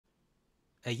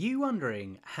Are you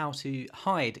wondering how to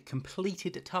hide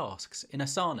completed tasks in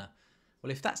Asana?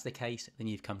 Well, if that's the case, then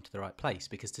you've come to the right place,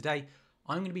 because today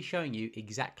I'm going to be showing you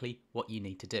exactly what you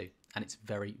need to do, and it's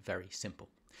very, very simple.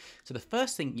 So the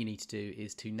first thing you need to do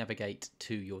is to navigate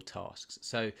to your tasks.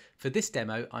 So for this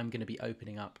demo, I'm going to be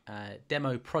opening up a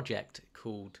demo project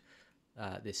called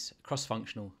this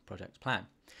cross-functional project plan.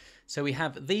 So we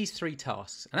have these 3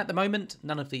 tasks, and at the moment,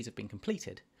 none of these have been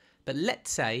completed. But let's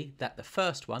say that the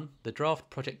first one, the draft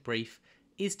project brief,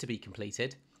 is to be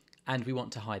completed, and we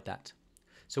want to hide that.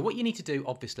 So what you need to do,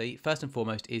 obviously, first and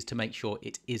foremost, is to make sure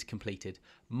it is completed.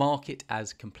 Mark it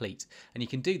as complete. And you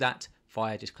can do that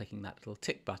via just clicking that little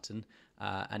tick button,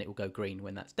 and it will go green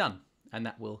when that's done. And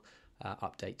that will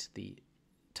update the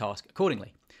task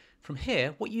accordingly. From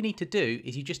here, what you need to do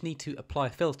is you just need to apply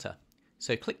a filter.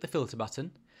 So click the filter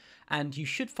button, and you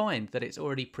should find that it's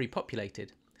already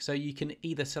pre-populated. So you can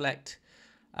either select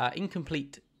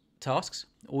incomplete tasks,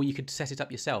 or you could set it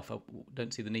up yourself. I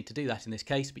don't see the need to do that in this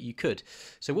case, but you could.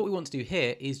 So what we want to do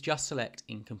here is just select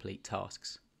incomplete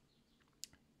tasks.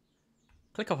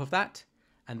 Click off of that,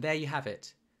 and there you have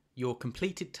it. Your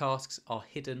completed tasks are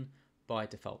hidden by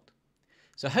default.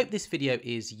 So I hope this video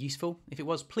is useful. If it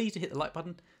was, please do hit the like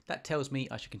button. That tells me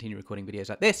I should continue recording videos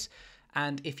like this.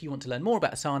 And if you want to learn more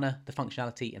about Asana, the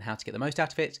functionality and how to get the most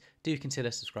out of it, do consider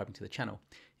subscribing to the channel.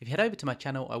 If you head over to my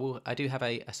channel, I do have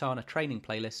a Asana training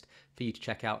playlist for you to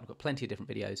check out. I've got plenty of different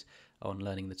videos on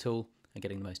learning the tool and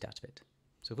getting the most out of it.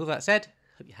 So with all that said,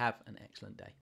 hope you have an excellent day.